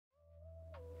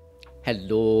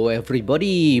Hello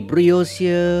everybody, BrioS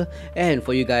here, and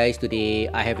for you guys today,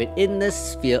 I have an inner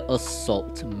sphere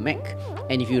assault mech.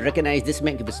 And if you recognize this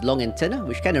mech with its long antenna,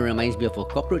 which kind of reminds me of a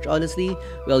cockroach honestly,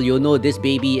 well you'll know this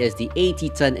baby as the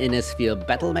 80-ton inner sphere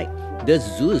battle mech, the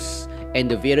Zeus.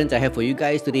 And the variant I have for you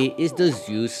guys today is the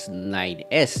Zeus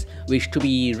 9S, which to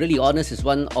be really honest is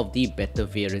one of the better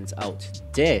variants out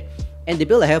there. And the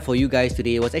build I have for you guys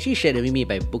today was actually shared with me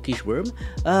by Bookish Worm,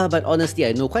 but honestly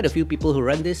I know quite a few people who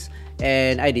run this,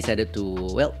 and I decided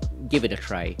to, well, give it a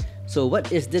try. So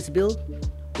what is this build?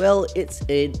 Well, it's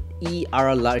an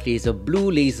ER large laser blue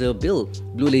laser build.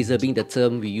 Blue laser being the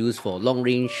term we use for long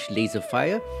range laser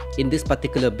fire. In this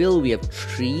particular build, we have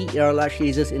 3 ER large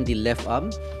lasers in the left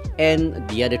arm, and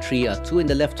the other 3 are 2 in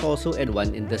the left torso and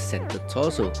 1 in the center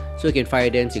torso. So you can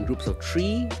fire them in groups of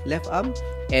 3 left arm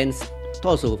and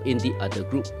torso in the other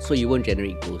group, so you won't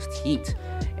generate ghost heat.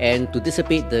 And to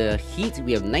dissipate the heat,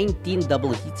 we have 19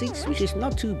 double heat sinks, which is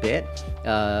not too bad.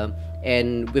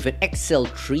 And with an XL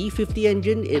 350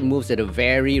 engine, it moves at a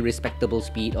very respectable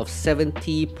speed of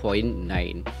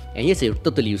 70.9. And here's a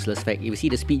totally useless fact. If you see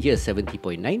the speed here is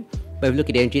 70.9, but if you look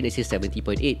at the engine, it says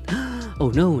 70.8. Oh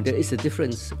no, there is a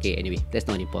difference. Okay, anyway, that's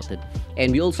not important.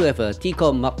 And we also have a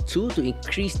TCOM Mark II to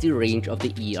increase the range of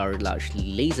the ER large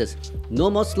lasers. No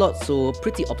more slots, so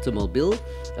pretty optimal build.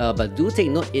 But do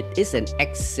take note, it is an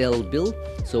XL build.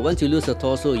 So once you lose a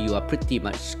torso, you are pretty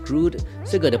much screwed.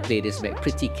 So you gotta play this mech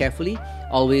pretty carefully.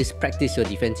 Always practice your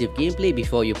defensive gameplay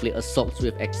before you play assaults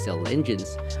with XL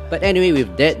engines. But anyway,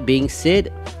 with that being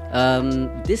said,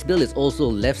 this build is also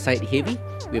left side heavy,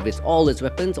 with all its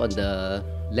weapons on the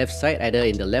left side, either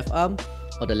in the left arm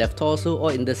or the left torso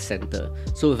or in the center.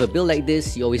 So with a build like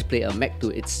this, you always play a mech to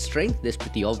its strength. That's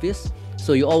pretty obvious.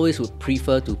 So you always would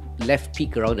prefer to left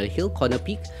peek around the hill, corner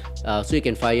peek, so you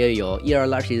can fire your ER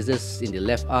large lasers in the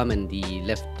left arm and the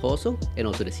left torso and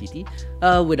also the CT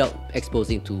without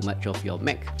exposing too much of your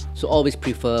mech. So always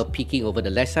prefer peeking over the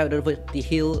left side of the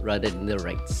hill rather than the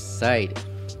right side.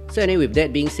 So anyway, with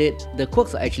that being said, the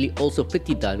quirks are actually also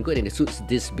pretty darn good and it suits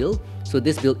this build. So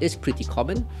this build is pretty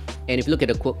common, and if you look at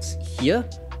the quirks here,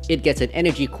 it gets an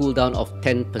energy cooldown of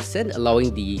 10%,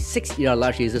 allowing the 6 ER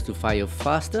large lasers to fire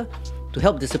faster. To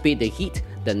help dissipate the heat,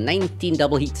 the 19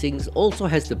 double heat sinks also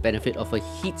has the benefit of a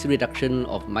heat reduction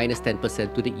of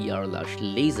 -10% to the ER large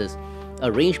lasers.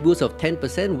 A range boost of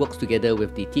 10% works together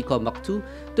with the TCOM Mark II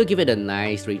to give it a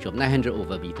nice range of 900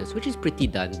 overmeters, which is pretty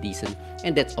darn decent,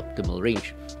 and that's optimal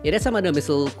range. It has some other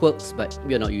missile quirks, but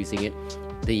we're not using it.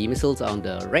 The missiles are on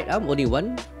the right arm, only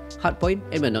one hardpoint,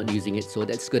 and we're not using it, so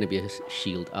that's going to be a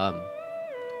shield arm.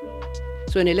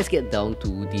 So anyway, let's get down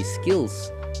to the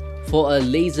skills. For a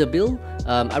laser build,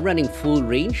 I'm running full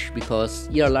range because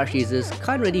ER large lasers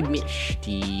can't really match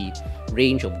the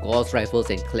range of Gauss rifles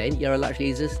and clan ER large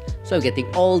lasers, so I'm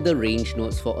getting all the range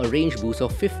nodes for a range boost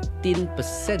of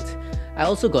 15%. I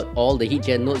also got all the heat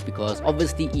gen nodes because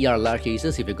obviously ER large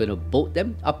lasers, if you're going to bolt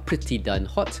them, are pretty darn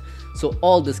hot. So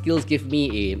all the skills give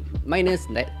me a minus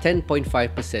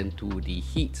 10.5% to the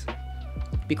heat.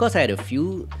 Because I had a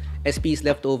few SPs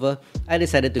left over, I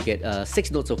decided to get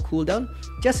 6 nodes of cooldown,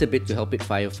 just a bit to help it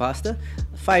fire faster,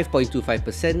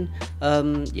 5.25%,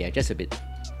 yeah, just a bit.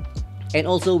 And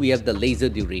also we have the laser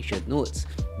duration nodes.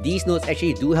 These nodes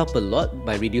actually do help a lot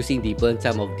by reducing the burn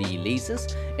time of the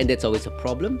lasers, and that's always a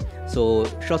problem. So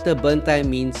shorter burn time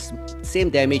means same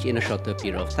damage in a shorter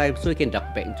period of time, so you can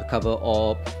duck back into cover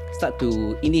or start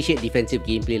to initiate defensive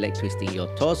gameplay like twisting your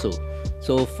torso.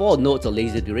 So 4 nodes of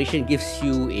laser duration gives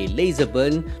you a laser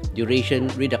burn duration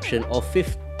reduction of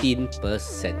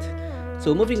 15%.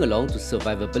 So moving along to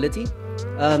survivability,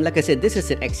 like I said, this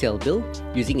is an XL build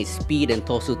using its speed and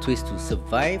torso twist to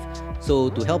survive.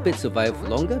 So to help it survive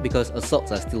longer, because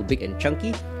assaults are still big and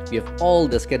chunky, we have all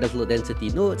the skeletal density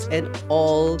nodes and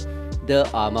all the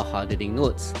armor hardening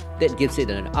nodes. That gives it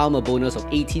an armor bonus of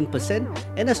 18%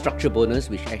 and a structure bonus,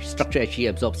 which structure actually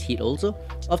absorbs heat also,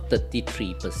 of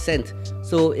 33%.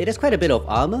 So it has quite a bit of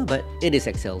armor, but it is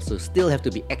XL, so still have to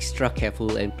be extra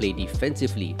careful and play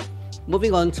defensively.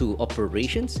 Moving on to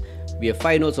operations, we have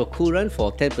 5 nodes of cool run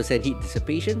for 10% heat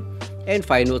dissipation and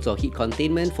 5 nodes of heat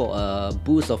containment for a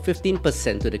boost of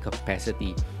 15% to the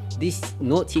capacity. These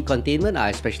nodes heat containment are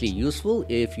especially useful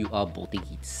if you are bolting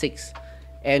heat 6.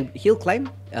 And hill climb,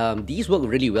 these work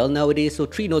really well nowadays, so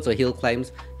 3 nodes of hill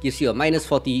climbs gives you a minus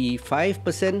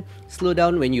 45%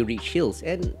 slowdown when you reach hills,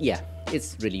 and yeah,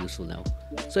 it's really useful now.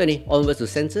 So anyway, onwards to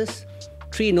sensors.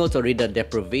 3 nodes of radar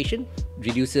deprivation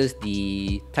reduces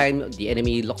the time the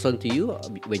enemy locks onto you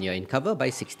when you're in cover by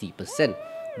 60%.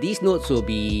 These nodes will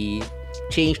be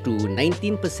changed to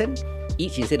 19%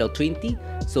 each instead of 20,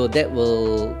 so that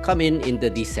will come in the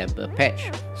December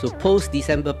patch. So post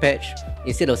December patch,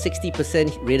 instead of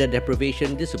 60% radar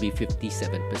deprivation, this will be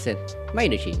 57%.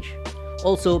 Minor change.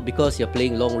 Also, because you're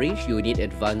playing long range, you need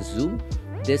advanced zoom.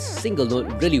 This single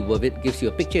node really worth it, gives you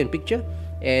a picture-in-picture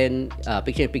and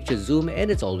picture-in-picture zoom,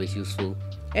 and it's always useful.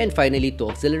 And finally, to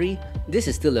auxiliary, this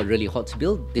is still a really hot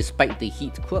build despite the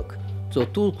heat quirk. So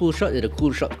tool cool shot and a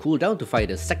cool shot cooldown to fire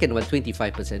the second one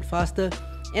 25% faster,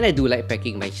 and I do like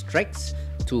packing my strikes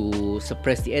to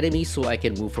suppress the enemy so I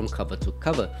can move from cover to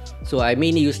cover. So I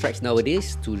mainly use strikes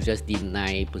nowadays to just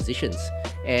deny positions,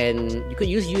 and you could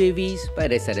use UAVs, but I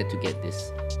decided to get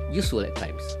this, useful at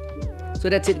times. So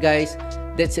that's it guys,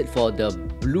 that's it for the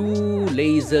Blue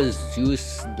Laser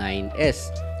Zeus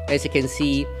 9S. As you can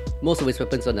see, most of its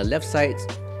weapons on the left side.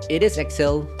 It is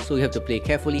XL, so you have to play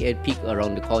carefully and peek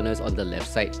around the corners on the left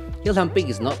side. Hill humping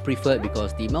is not preferred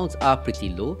because the mounts are pretty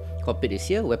low. Cockpit is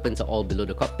here, weapons are all below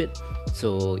the cockpit.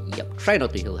 So yep, try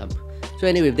not to hill hump. So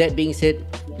anyway, with that being said,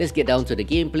 let's get down to the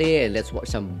gameplay and let's watch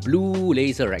some blue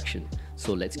laser action.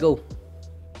 So let's go.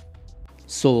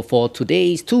 So for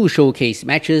today's two showcase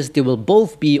matches, they will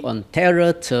both be on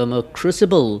Terra Therma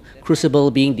Crucible.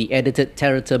 Crucible being the edited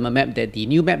Terra Therma map that the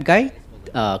new map guy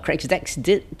quirks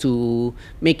did to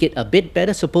make it a bit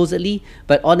better supposedly,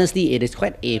 but honestly it is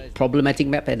quite a problematic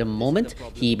map at the moment.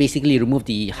 He basically removed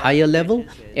the higher level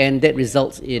and that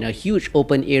results in a huge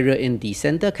open area in the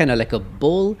center, kind of like a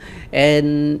bowl,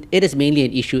 and it is mainly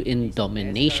an issue in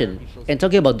domination. And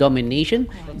talking about domination,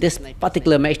 this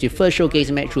particular match, the first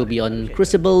showcase match, will be on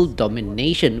Crucible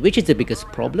Domination, which is the biggest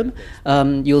problem.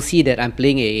 You'll see that I'm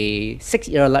playing a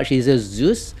 6-era large laser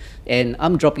Zeus, and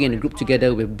I'm dropping in a group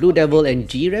together with Blue Devil and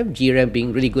GRAM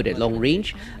being really good at long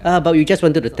range, but we just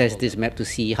wanted to test this map to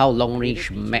see how long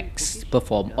range mechs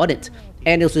perform on it.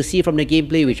 And also see from the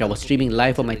gameplay, which I was streaming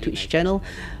live on my Twitch channel,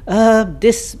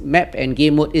 this map and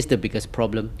game mode is the biggest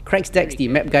problem. Crackstacks, the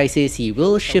map guy, says he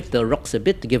will shift the rocks a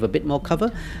bit to give a bit more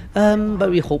cover, but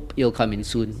we hope it'll come in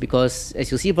soon, because as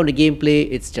you'll see from the gameplay,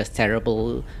 it's just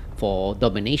terrible for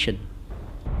domination.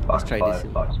 Let's try this.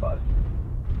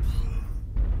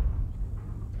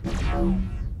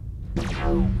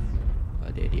 Oh,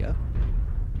 there they are.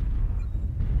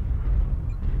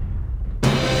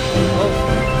 Oh.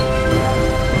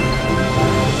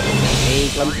 Hey,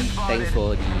 Clumsy, thanks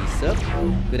for the sub.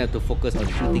 Gonna have to focus on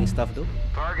shooting stuff though.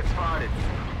 Target spotted.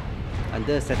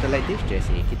 Under satellite dish, there's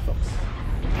a Kid Fox.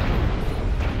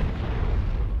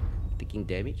 Taking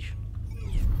damage.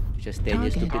 Just stand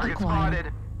here stupidly.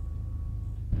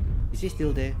 Is he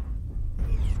still there?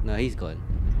 No, he's gone.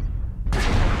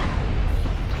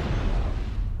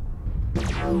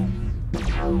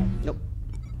 Nope.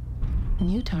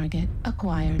 New target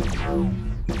acquired.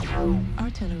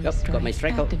 Artillery yep, got my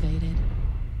strike activated.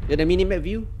 Out. Got a minimap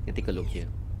view? You can take a look here.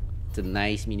 It's a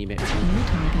nice minimap view. New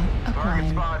target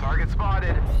acquired. Target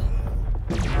spotted.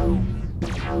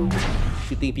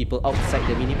 Shooting people outside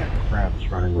the minimap. Crabs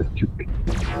running with 2.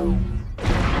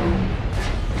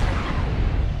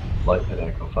 Light at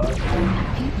Echo 5.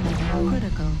 Heat level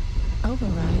critical.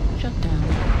 Override shutdown.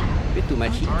 Bit too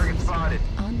much heat. Target spotted.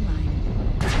 Online.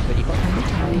 Pretty hot. New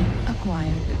target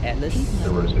acquired. An Atlas. Heat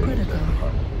level critical.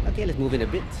 Okay, let's move in a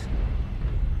bit.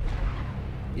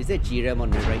 Is there GRAM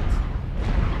on the right?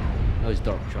 Oh, it's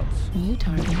Dark Shots. New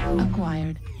target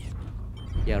acquired.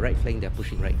 Yeah, right flank, they're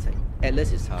pushing right side.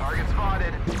 Atlas is half. Target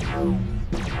spotted.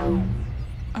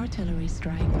 Artillery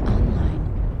strike online.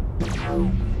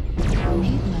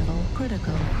 Heat level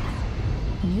critical.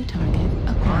 New target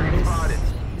acquired.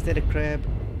 Is that a crab?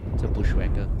 It's a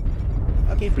bushwhacker.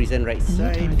 Okay, present right New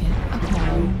side. target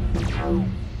acquired.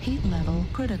 Heat level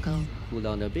critical. Cool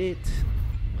down a bit.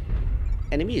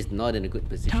 Enemy is not in a good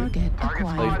position. Target Oh,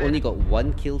 acquired. we've only got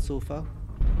 1 kill so far.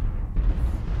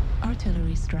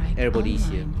 Artillery strike Everybody's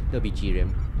here. online. There'll be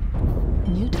GRAM.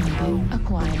 New target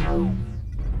acquired.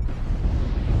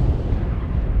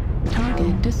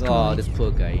 Target destroyed. Oh, this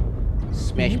poor guy.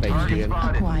 Smashed New by target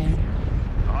GRAM. acquired.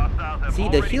 See,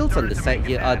 the hills on the side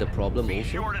here are the problem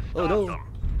also. Oh no,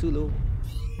 too low.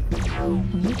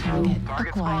 New target Target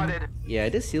acquired. spotted. Yeah,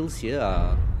 these hills here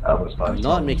are Atlas 5.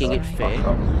 not making it fair.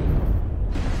 Online.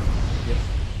 Yep.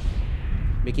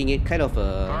 Making it kind of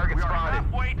a Target spotted.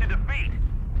 Halfway to defeat.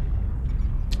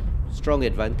 strong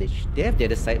advantage. They have the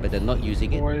other side, but they're not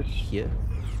using it Boys. here.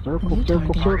 Circle, New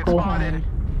circle, target circle. acquired.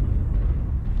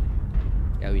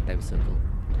 Yeah, we time circle.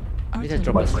 This has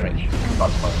dropped a Artillery strike. strike.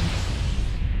 That's fine.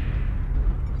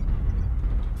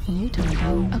 New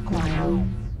target acquired.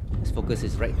 His focus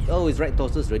is right. Oh, his right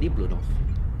torso is already blown off.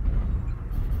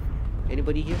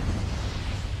 Anybody here?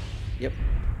 Yep.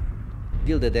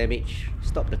 Deal the damage.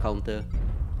 Stop the counter.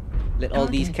 Let all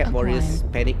these Target cat warriors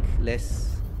acquired. panic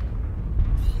less.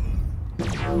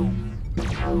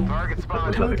 Target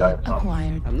spotted. There's another guy Target up top.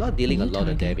 acquired. I'm not dealing a New lot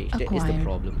of target damage. That is the acquired.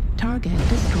 problem. Target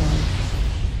destroyed.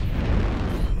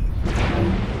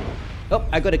 Oh,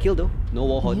 I got a kill though. No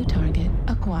New warhorn. target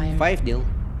acquired. 5-0.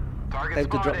 Target Time to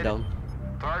drop spotted. down.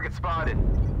 Target spotted.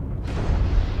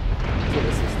 Kill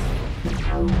assist.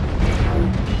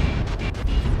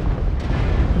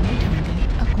 New target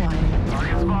acquired.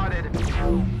 Target spotted.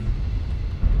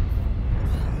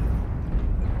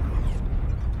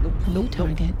 Nope, New nope, nope.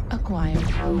 target acquired.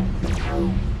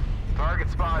 Target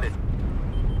spotted.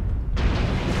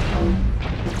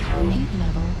 Heat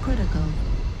level critical.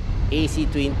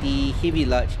 AC-20, heavy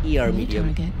large, ER New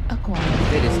medium. target acquired.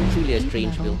 That is truly a Heat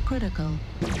strange level build. critical.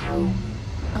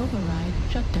 Override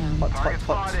shutdown. Hot, hot, Target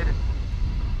hot. spotted.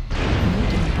 New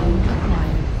target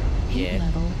acquired. Heat Yeah.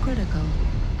 level critical.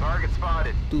 Target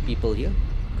spotted. 2 people here.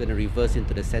 Gonna reverse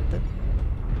into the center.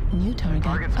 New target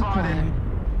Target spotted. acquired.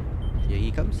 Here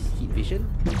he comes. Heat vision.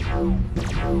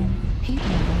 Heat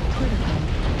level critical.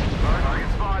 Target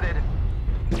spotted.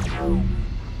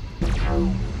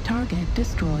 Target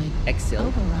destroyed. Excel.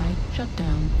 Override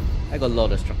shutdown. I got a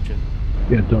lot of structure.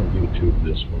 Yeah, don't YouTube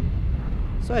this one.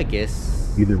 So I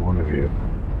guess Either one of you.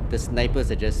 the snipers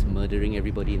are just murdering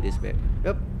everybody in this map.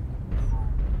 Yep.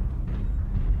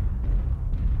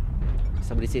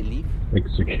 Somebody said leave.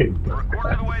 Makes the game We're a quarter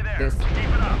of the way there. That's Keep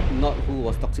it up. not who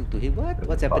was toxic to him. What?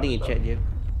 What's happening in chat here?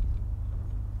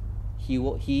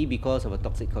 He because of a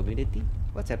toxic community?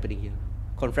 What's happening here?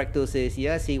 Confracto says,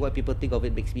 yeah, seeing what people think of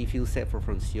it makes me feel sad for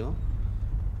Francion.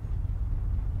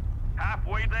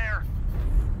 Halfway there.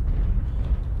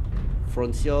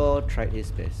 Francion tried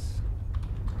his best.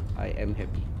 I am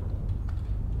happy.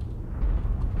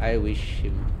 I wish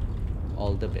him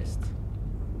all the best.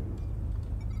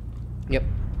 Yep.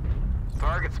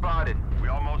 Target spotted. We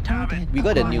almost have it. Target We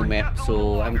got a new acquired. map,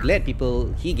 so I'm glad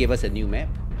he gave us a new map.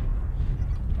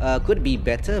 Could be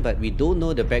better, but we don't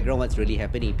know the background, what's really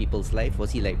happening in people's life. Was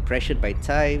he like pressured by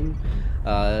time?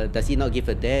 Does he not give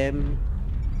a damn?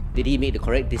 Did he make the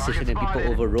correct decision and people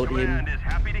overrode him? Command is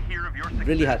happy to hear of your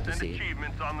Really hard success to and say.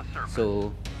 achievements on the surface.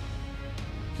 So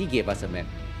he gave us a map.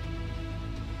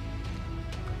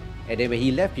 And then when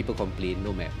he left, people complained,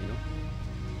 no map, you know.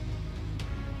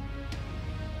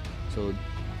 So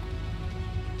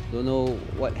don't know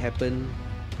what happened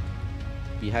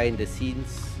behind the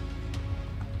scenes.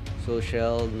 So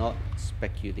shall not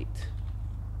speculate.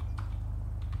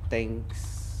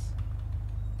 Thanks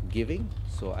giving.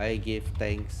 So I give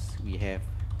thanks. We have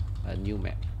a new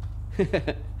map.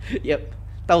 Yep,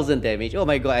 1000 damage. Oh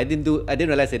my god, I didn't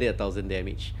realize I did 1000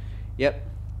 damage. Yep,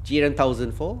 GRM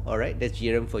 1004. All right, that's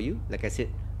GRM for you. Like I said,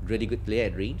 really good player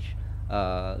at range.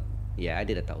 Yeah, I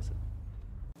did 1000.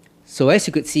 So as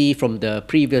you could see from the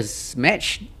previous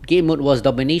match, game mode was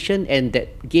domination, and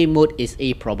that game mode is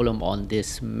a problem on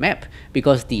this map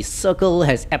because the circle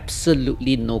has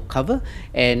absolutely no cover,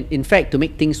 and in fact, to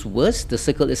make things worse, the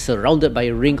circle is surrounded by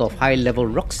a ring of high level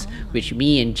rocks, which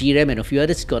me and GRAM and a few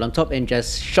others got on top and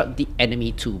just shot the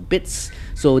enemy to bits.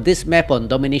 So this map on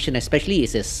domination especially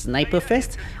is a sniper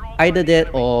fest. Either that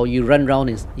or you run around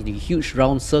in a huge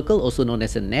round circle, also known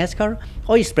as a NASCAR,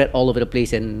 or you spread all over the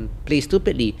place and play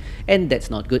stupidly, and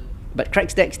that's not good. But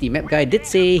Crackstacks, the map guy, did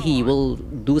say he will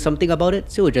do something about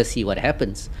it, so we'll just see what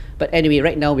happens. But anyway,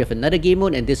 right now we have another game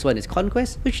mode, and this one is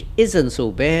Conquest, which isn't so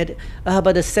bad,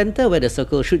 but the center where the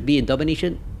circle should be in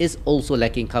domination is also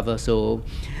lacking cover, so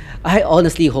I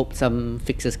honestly hope some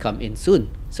fixes come in soon.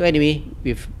 So anyway,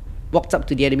 we've walked up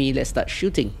to the enemy, let's start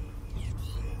shooting.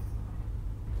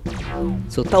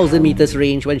 So 1000 meters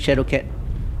range, one Shadow Cat.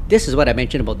 This is what I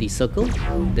mentioned about the circle,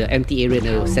 the empty area in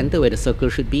the center where the circle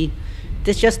should be.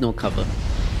 There's just no cover.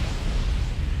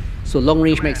 So long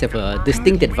range mechs have a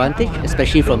distinct advantage,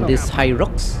 especially from these high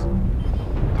rocks.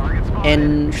 Target spotted.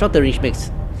 And shorter range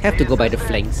mechs have to go by the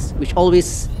flanks, which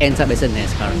always ends up as a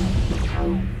NASCAR.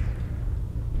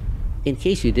 In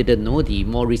case you didn't know, the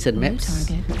more recent maps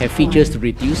have features to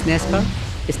reduce NASCAR.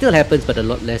 It still happens, but a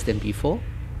lot less than before.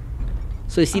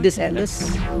 So you see this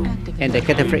Atlas and the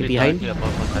Cataphract behind?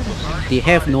 They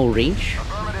have no range,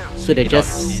 so they're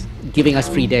just giving us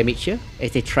free damage here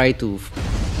as they try to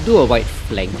do a wide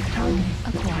flank. Target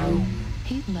acquired.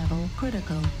 Heat level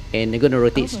critical. And they're gonna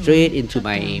rotate straight into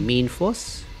my main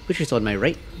force, which is on my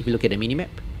right, if you look at the minimap.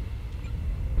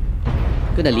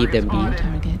 Gonna leave them New be.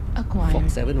 target acquired.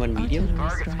 Fox 7, one medium. Artillery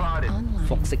Target strike spotted. online.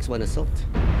 Fox 6, one assault.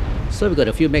 So we got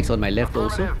a few mechs on my left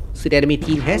also. So the enemy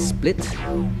team has split.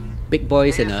 Big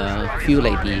boys and a few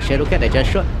like the Shadow Cat I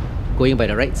just shot, going by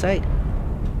the right side.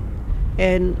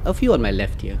 and a few on my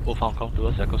left here. Both Hong Kong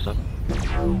towards Echo 7.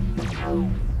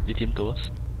 The team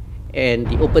towards. And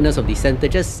the openness of the center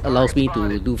just allows me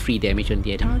to do free damage on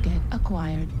the enemy. Target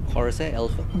acquired. Corsair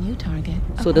Alpha. New target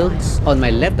So acquired. those on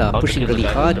my left are pushing really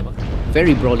hard.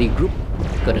 Very brawly group.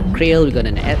 Got a Krail, we got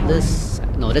an Atlas.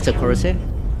 No, that's a Corsair.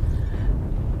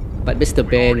 But Mr.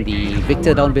 Ben, the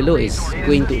Victor down below, is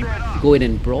going to go in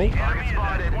and brawl.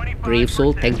 Brave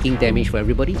Soul tanking damage for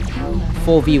everybody.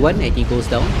 4v1 and he goes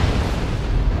down.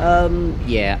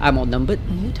 Yeah, I'm outnumbered.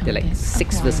 They're like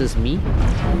 6 versus me.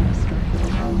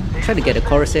 Try to get a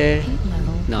Corsair.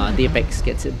 Nah, the Apex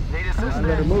gets it.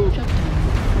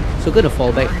 So gonna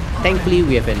fall back. Thankfully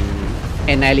we have an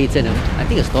Annihilator and I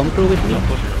think a Stormcrow with me.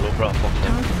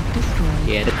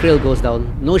 Yeah, the Krail goes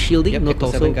down. No shielding, no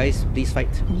torso. 7 guys, please fight.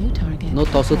 No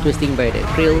torso twisting by that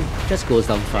Krail, just goes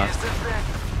down fast.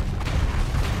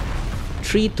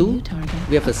 3-2,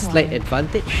 we have a slight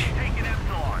advantage.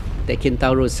 That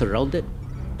Kintaro is surrounded.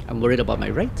 I'm worried about my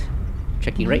right.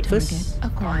 Checking right first.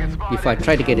 Before I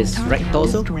try to get his right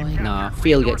torso. Nah,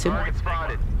 fail gets him.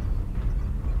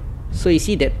 So you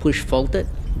see that push faulted.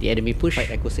 The enemy push.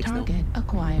 Fight Echo 6 now.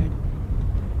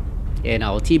 And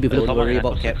our team, if you don't worry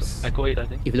about caps. Echo 8, I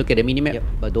think. If you look at the minimap, yep,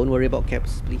 but don't worry about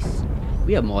caps, please.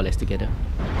 We are more or less together.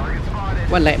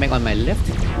 One light mech on my left,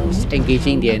 just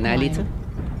engaging the Annihilator.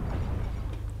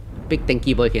 Big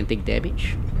tanky boy can take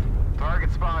damage.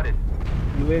 Target spotted.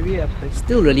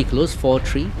 Still really close,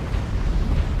 4-3.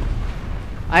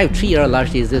 I have 3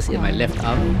 large lasers in my left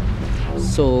arm,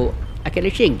 so I can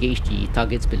actually engage the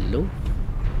targets below.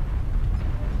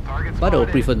 But I would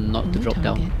prefer not to drop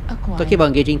down. Talking about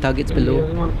engaging targets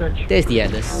below, there's the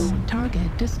Atlas.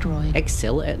 Target destroyed.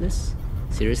 Excel Atlas?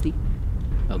 Seriously?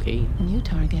 Okay. New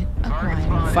target acquired.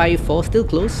 5-4, still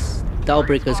close.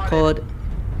 Dowbreaker's caught.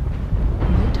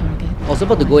 New target. I was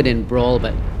about to go in and brawl,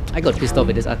 but I got pissed off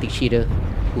with this Arctic cheater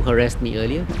who harassed me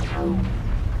earlier.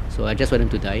 So I just want him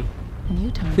to die.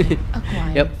 New target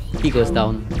acquired. Yep, he goes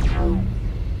down.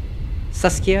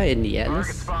 Saskia in the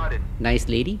Atlas. Nice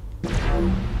lady.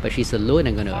 But she's alone,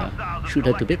 I'm gonna shoot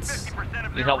her to bits.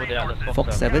 Need help with the Atlas.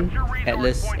 Fox 7,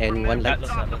 Atlas, and 1 light. Atlas,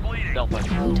 down by.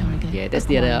 New target. Yeah, that's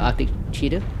the other Arctic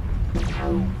cheater.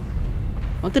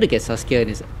 Wanted to get Saskia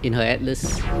in her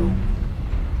Atlas,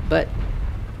 but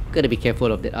gotta be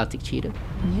careful of that Arctic cheater.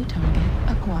 New target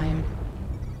acquired.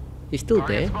 He's still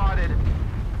there,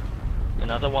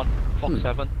 Another one. Fox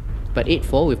 7. but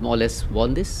 8-4, we've more or less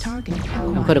won this. Target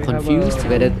I'm acquired. kind of confused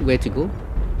where to go,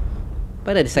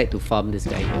 but I decide to farm this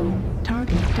guy here.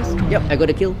 Target destroyed. Yep, I got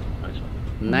a kill.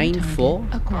 Nice one.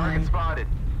 9-4. Acquired. Spotted.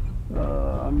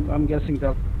 I'm guessing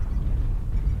that.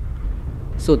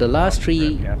 So the last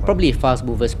 3, probably fast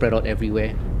movers spread out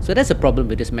everywhere. So that's a problem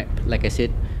with this map. Like I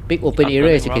said, big open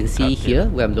area as you can see here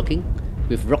where I'm looking,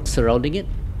 with rocks surrounding it.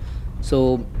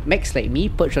 So mechs like me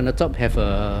perched on the top have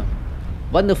a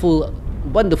wonderful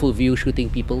view shooting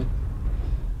people.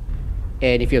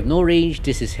 And if you have no range,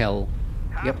 this is hell.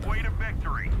 Yep. Halfway to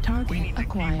victory. Target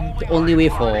acquired. The only way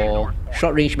for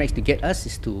short range mechs to get us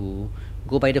is to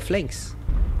go by the flanks.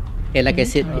 And like I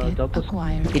said, Target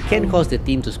acquired. it can cause the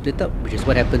team to split up, which is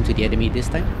what happened to the enemy this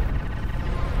time.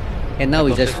 And now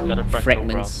it's just Got a fractal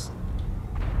fragments.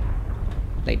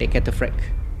 Like the cataphract.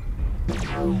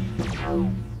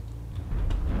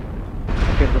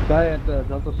 Okay, the guy at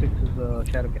Delta 6 is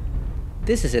Shadowcat.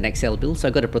 This is an XL build, so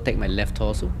I gotta protect my left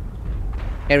torso.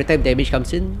 Every time damage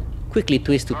comes in, quickly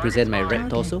twist to present my right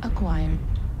torso. Target acquired.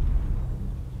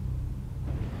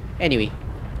 Anyway,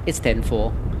 it's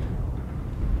 10-4.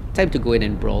 Time to go in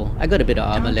and brawl. I got a bit of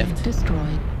armor Target left.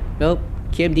 destroyed. Well,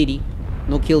 KMDD.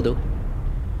 No kill though.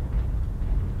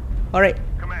 Alright,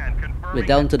 Command confirming we're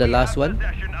down to the that we last have one.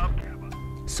 possession of-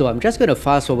 So I'm just gonna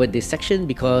fast forward this section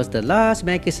because the last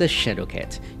mech is a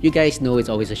Shadowcat. You guys know it's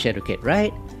always a Shadowcat,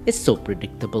 right? It's so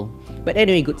predictable. But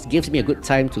anyway, gives me a good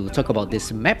time to talk about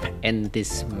this map and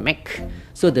this mech.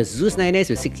 So the Zeus 9S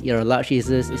with 6 large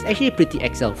lasers is actually pretty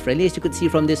XL friendly, as you could see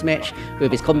from this match,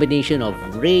 with its combination of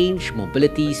range,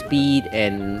 mobility, speed,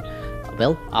 and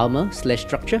well,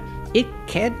 armor/structure. It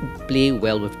can play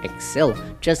well with XL.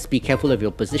 Just be careful of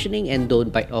your positioning and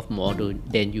don't bite off more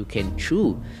than you can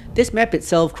chew. This map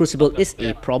itself, Crucible, is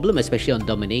a problem, especially on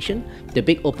domination. The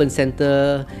big open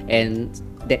center and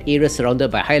that area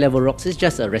surrounded by high level rocks is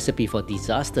just a recipe for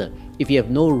disaster. If you have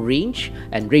no range,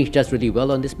 and range does really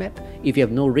well on this map, if you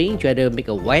have no range, you either make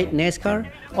a wide NASCAR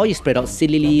or you spread out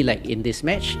sillily like in this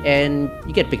match and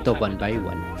you get picked off one by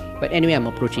one. But anyway, I'm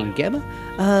approaching Gamma.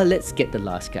 Let's get the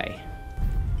last guy.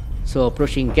 So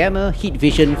approaching Gamma, heat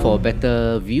vision for a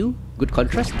better view, good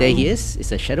contrast. There he is.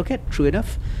 It's a Shadowcat, true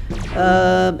enough.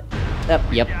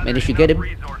 Yep, managed to get him.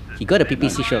 He got a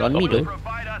PPC shot on me though.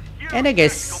 and I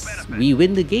guess we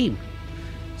win the game.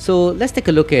 So let's take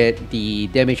a look at the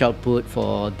damage output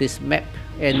for this map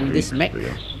and this mech.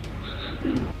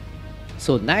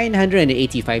 So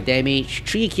 985 damage,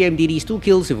 3 KMDDs, 2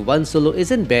 kills with 1 solo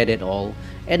isn't bad at all,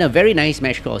 and a very nice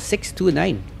match score of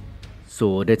 629.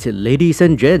 So that's it, ladies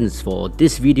and gents, for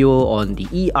this video on the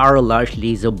ER Large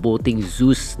Laser Bolting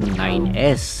Zeus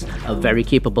 9S, a very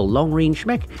capable long-range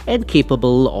mech and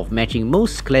capable of matching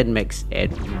most clan mechs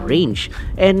at range.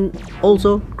 And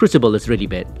also, Crucible is really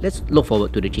bad. Let's look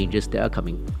forward to the changes that are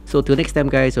coming. So till next time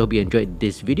guys, I hope you enjoyed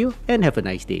this video and have a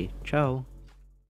nice day. Ciao!